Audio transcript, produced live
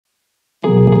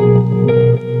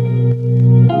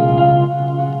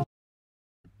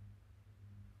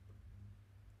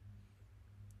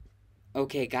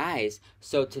Okay guys,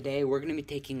 so today we're going to be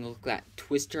taking a look at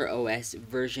TwisterOS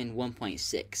version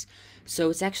 1.6. So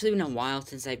it's actually been a while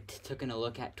since I've taken a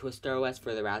look at TwisterOS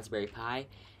for the Raspberry Pi,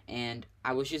 and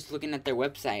I was just looking at their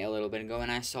website a little bit ago and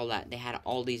I saw that they had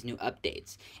all these new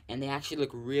updates, and they actually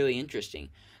look really interesting.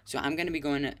 So I'm going to be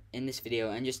going in this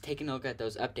video and just taking a look at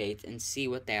those updates and see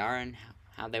what they are and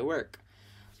how they work.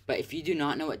 But if you do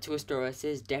not know what TwisterOS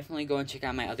is, definitely go and check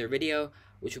out my other video,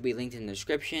 which will be linked in the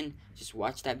description. Just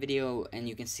watch that video and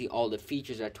you can see all the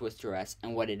features of TwisterOS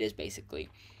and what it is basically.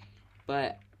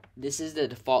 But this is the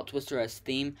default TwisterOS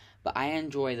theme, but I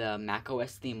enjoy the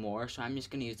macOS theme more, so I'm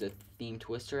just going to use the theme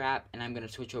Twister app and I'm going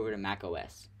to switch over to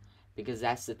macOS because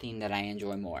that's the theme that I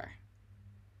enjoy more.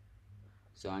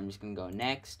 So I'm just going to go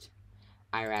next,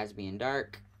 iRasby and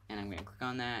dark, and I'm going to click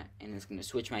on that and it's going to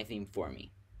switch my theme for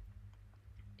me.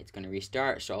 It's going to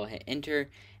restart, so I'll hit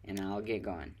enter and I'll get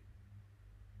going.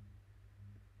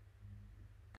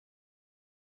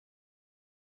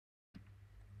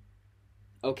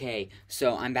 Okay,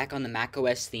 so I'm back on the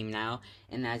macOS theme now,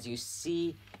 and as you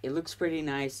see, it looks pretty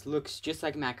nice, looks just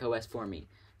like macOS for me.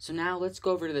 So now let's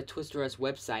go over to the TwisterOS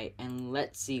website and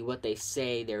let's see what they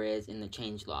say there is in the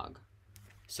changelog.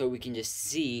 So we can just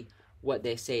see what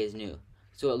they say is new.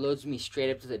 So it loads me straight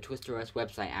up to the TwisterOS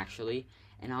website actually,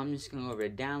 and I'm just going to go over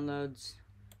to downloads,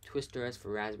 TwisterOS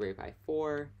for Raspberry Pi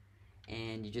 4,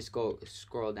 and you just go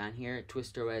scroll down here,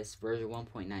 TwisterOS version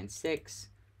 1.9.6,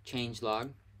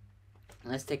 changelog.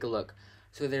 Let's take a look.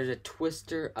 So there's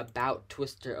a About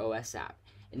TwisterOS app,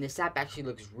 and this app actually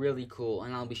looks really cool,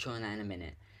 and I'll be showing that in a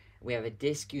minute. We have a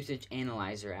disk usage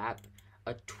analyzer app,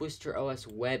 a TwisterOS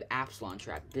Web Apps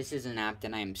launcher app. This is an app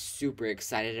that I am super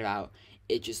excited about.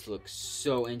 It just looks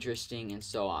so interesting and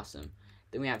so awesome.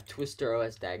 Then we have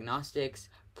TwisterOS Diagnostics,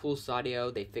 Pulse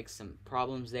Audio, they fixed some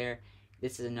problems there.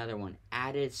 This is another one,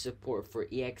 added support for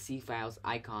exe files,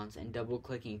 icons, and double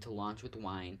clicking to launch with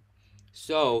Wine.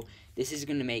 So this is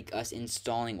going to make us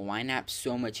installing Wine apps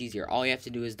so much easier. All you have to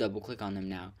do is double click on them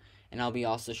now, and I'll be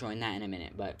also showing that in a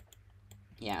minute. But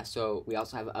yeah, so we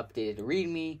also have an updated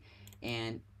README,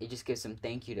 and it just gives some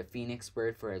thank you to Phoenix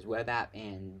Bird for his web app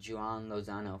and Juan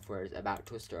Lozano for his About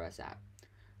TwisterOS app.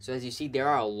 So as you see, there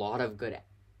are a lot of good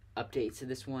updates to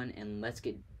this one, and let's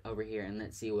get over here and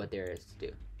let's see what there is to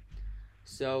do.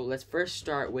 So let's first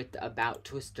start with the About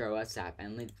TwisterOS app,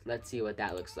 and let's see what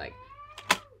that looks like.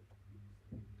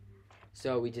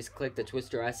 So we just click the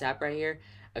TwisterOS app right here,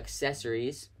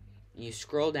 accessories, and you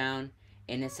scroll down,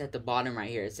 and it's at the bottom right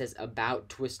here. It says About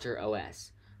TwisterOS.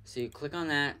 So you click on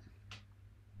that,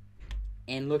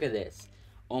 and look at this.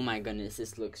 Oh my goodness,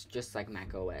 this looks just like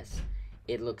macOS.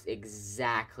 It looks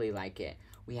exactly like it.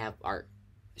 We have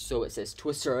so it says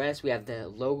TwisterOS. We have the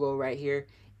logo right here.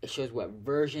 It shows what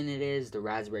version it is, the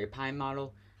Raspberry Pi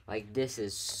model. Like, this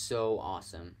is so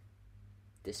awesome.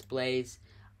 Displays.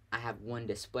 I have one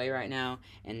display right now,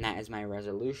 and that is my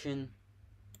resolution.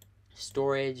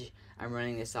 Storage. I'm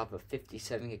running this off a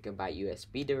 57 gigabyte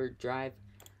USB drive.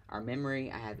 Our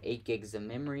memory. I have 8 gigs of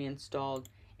memory installed.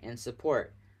 And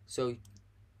support. So,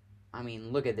 I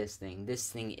mean, look at this thing. This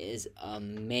thing is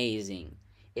amazing.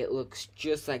 It looks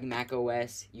just like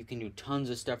macOS. You can do tons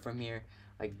of stuff from here.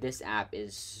 Like, this app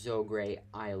is so great.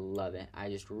 I love it. I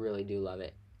just really do love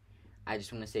it. I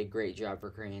just want to say great job for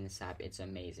creating this app. It's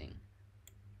amazing.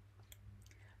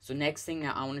 So next thing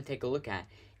that I want to take a look at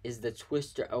is the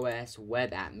TwisterOS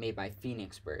Web App made by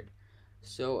Phoenix Bird.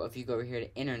 So if you go over here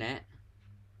to Internet,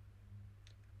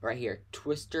 right here,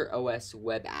 TwisterOS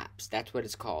Web Apps. That's what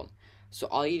it's called. So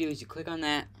all you do is you click on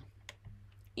that,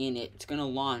 and it's going to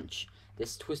launch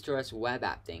this TwisterOS Web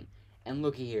App thing. And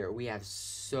looky here, we have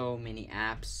so many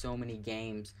apps, so many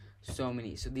games, so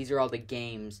these are all the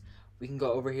games. We can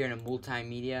go over here to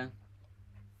multimedia,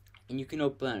 and you can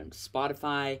open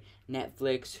Spotify,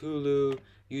 Netflix, Hulu,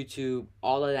 YouTube,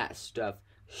 all of that stuff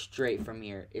straight from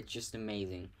here. It's just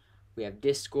amazing. We have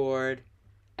Discord,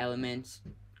 Elements,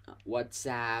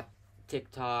 WhatsApp,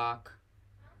 TikTok,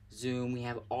 Zoom. We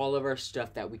have all of our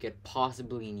stuff that we could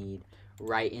possibly need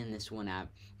right in this one app.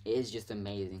 It is just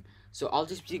amazing. So I'll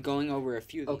just be going over a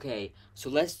few. Okay, so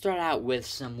let's start out with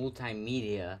some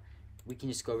multimedia. We can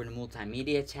just go over to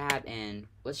multimedia tab, and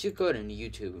let's just go to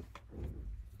YouTube.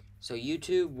 So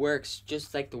YouTube works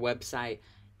just like the website.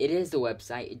 It is the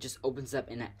website. It just opens up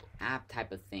in an app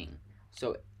type of thing.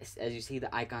 So as you see,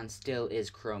 the icon still is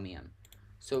Chromium.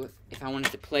 So if I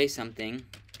wanted to play something,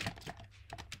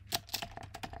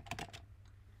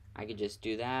 I could just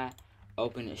do that,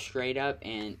 open it straight up,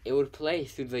 and it would play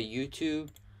through the YouTube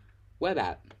web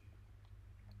app.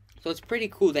 So it's pretty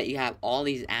cool that you have all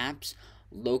these apps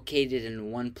located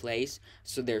in one place,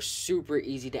 so they're super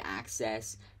easy to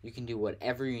access. You can do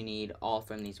whatever you need all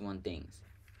from these one things.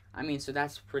 I mean, so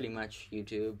that's pretty much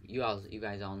YouTube. You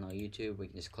guys all know YouTube. We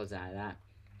can just close out of that.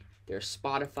 There's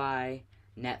Spotify,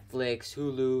 Netflix,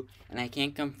 Hulu, and I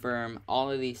can't confirm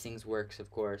all of these things works, of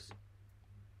course.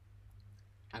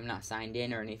 I'm not signed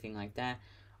in or anything like that.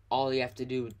 All you have to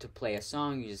do to play a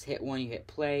song, you just hit one, you hit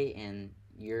play, and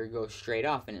you go straight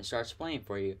off, and it starts playing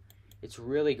for you. It's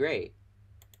really great.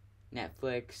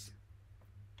 Netflix,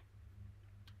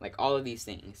 like all of these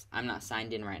things. I'm not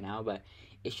signed in right now, but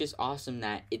it's just awesome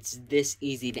that it's this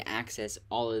easy to access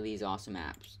all of these awesome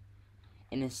apps.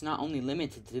 And it's not only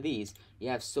limited to these. You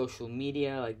have social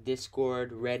media like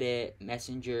Discord, Reddit,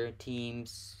 Messenger,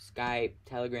 Teams, Skype,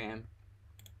 Telegram.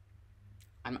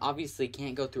 I obviously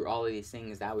can't go through all of these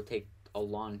things. That would take a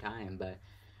long time, but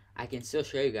I can still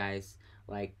show you guys.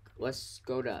 Like, let's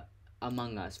go to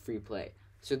Among Us free play.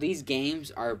 So these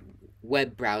games are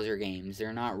web browser games.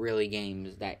 They're not really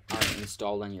games that are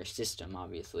installed on your system,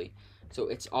 obviously. So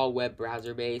it's all web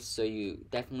browser based, so you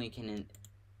definitely can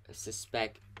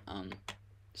suspect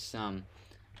some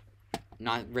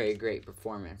not very great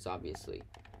performance, obviously.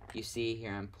 You see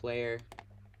here on player,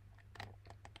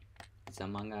 it's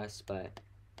Among Us, but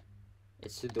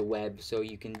it's through the web, so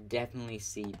you can definitely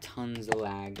see tons of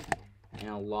lag and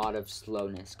a lot of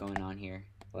slowness going on here.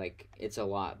 Like, it's a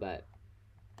lot, but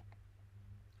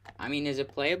I mean, is it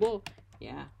playable?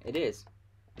 Yeah, it is.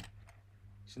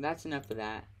 So that's enough of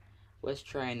that. Let's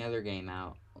try another game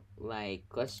out. Like,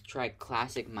 let's try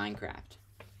classic Minecraft.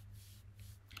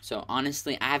 So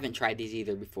honestly, I haven't tried these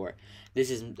either before.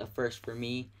 This is the first for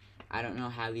me. I don't know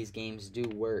how these games do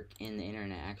work in the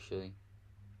internet, actually.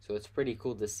 So it's pretty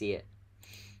cool to see it.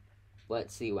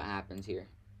 Let's see what happens here.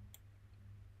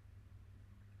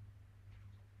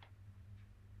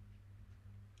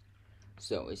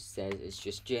 So it says it's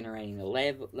just generating the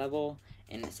level,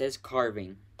 and it says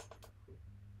carving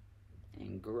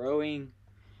and growing.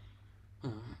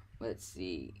 Let's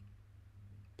see,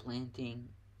 planting.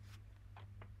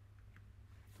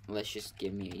 Let's just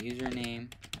give me a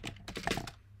username,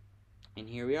 and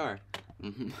here we are.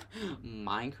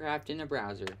 Minecraft in a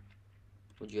browser.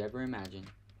 Would you ever imagine?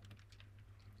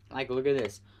 Like, look at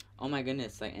this. Oh my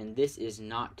goodness, like, and this is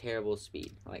not terrible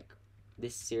speed. Like,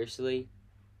 this seriously,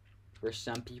 for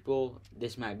some people,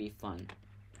 this might be fun.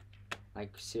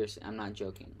 Like, seriously, I'm not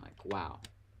joking. Like, wow.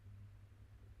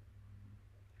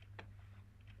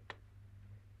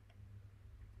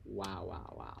 Wow,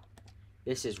 wow, wow.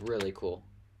 This is really cool.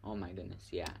 Oh my goodness,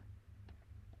 yeah.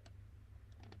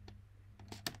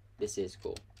 This is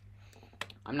cool.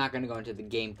 I'm not going to go into the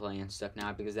gameplay and stuff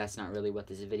now because that's not really what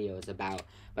this video is about.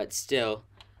 But still,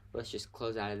 let's just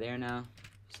close out of there now.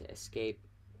 Say escape.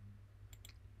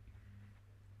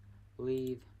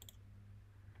 Leave.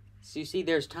 So you see,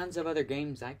 there's tons of other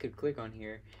games I could click on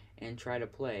here and try to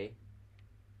play.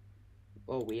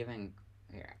 Oh, we haven't...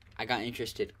 Here. I got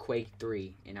interested. Quake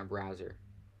 3 in a browser.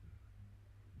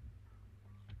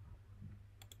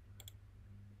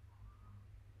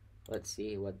 Let's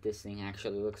see what this thing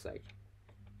actually looks like.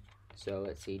 So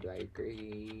let's see, do I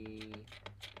agree?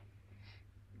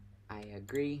 I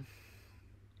agree.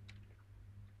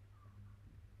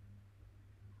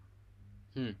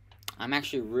 I'm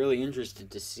actually really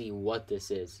interested to see what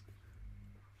this is.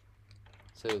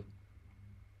 So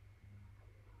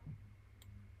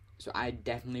I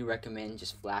definitely recommend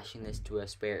just flashing this to a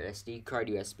spare SD card,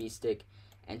 USB stick,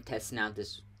 and testing out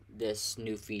this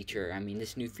new feature. I mean,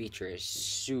 this new feature is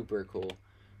super cool.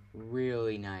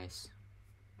 Really nice.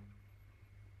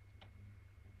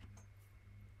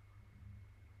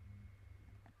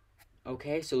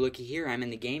 Okay, so looky here, I'm in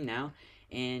the game now,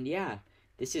 and yeah,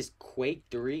 this is Quake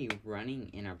 3 running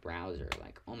in a browser.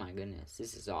 Like, oh my goodness,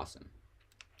 this is awesome.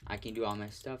 I can do all my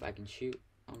stuff, I can shoot.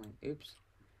 Oh my, oops.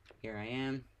 Here I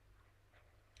am.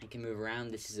 I can move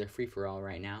around. This is a free-for-all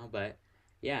right now, but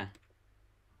yeah.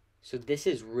 So this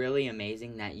is really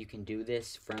amazing that you can do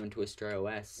this from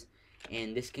TwisterOS,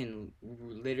 and this can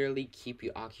literally keep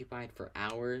you occupied for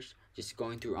hours just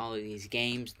going through all of these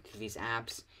games, these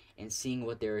apps, and seeing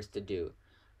what there is to do.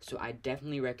 So I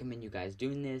definitely recommend you guys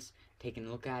doing this, taking a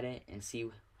look at it, and see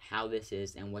how this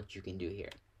is and what you can do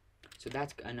here. So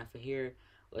that's enough of here.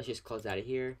 Let's just close out of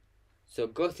here. So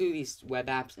go through these web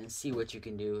apps and see what you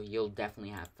can do. You'll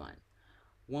definitely have fun.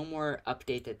 One more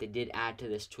update that they did add to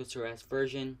this TwisterOS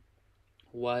version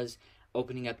was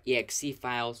opening up exe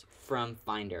files from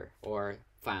Finder or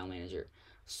File Manager.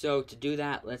 So to do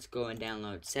that, let's go and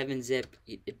download 7-zip.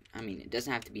 I mean, it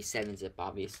doesn't have to be 7-zip,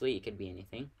 obviously. It could be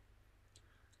anything.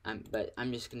 But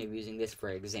I'm just going to be using this for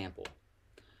example.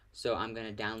 So I'm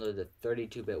going to download the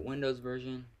 32-bit Windows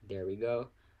version. There we go.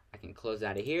 I can close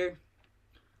out of here.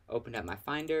 Open up my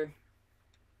Finder.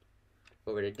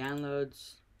 Over to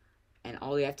Downloads. And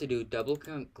all you have to do, double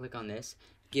click on this.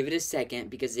 Give it a second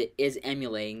because it is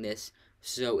emulating this.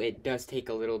 So it does take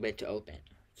a little bit to open.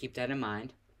 Keep that in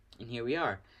mind. And here we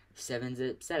are.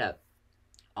 7-zip setup.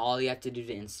 All you have to do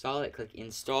to install it, click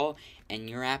install, and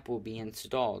your app will be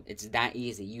installed. It's that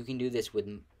easy. You can do this with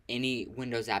any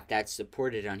Windows app that's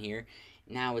supported on here.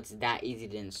 Now it's that easy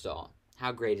to install.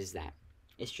 How great is that?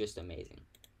 It's just amazing.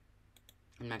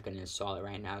 I'm not going to install it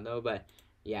right now though, but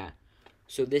yeah.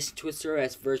 So this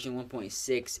TwisterOS version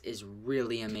 1.6 is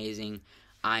really amazing.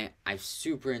 I've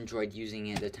super enjoyed using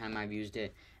it the time I've used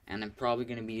it, and I'm probably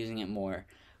going to be using it more.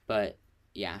 But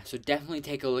yeah, so definitely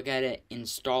take a look at it,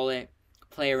 install it,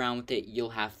 play around with it,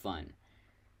 you'll have fun.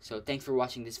 So thanks for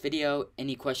watching this video.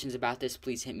 Any questions about this,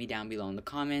 please hit me down below in the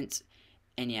comments.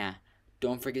 And yeah,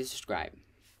 don't forget to subscribe.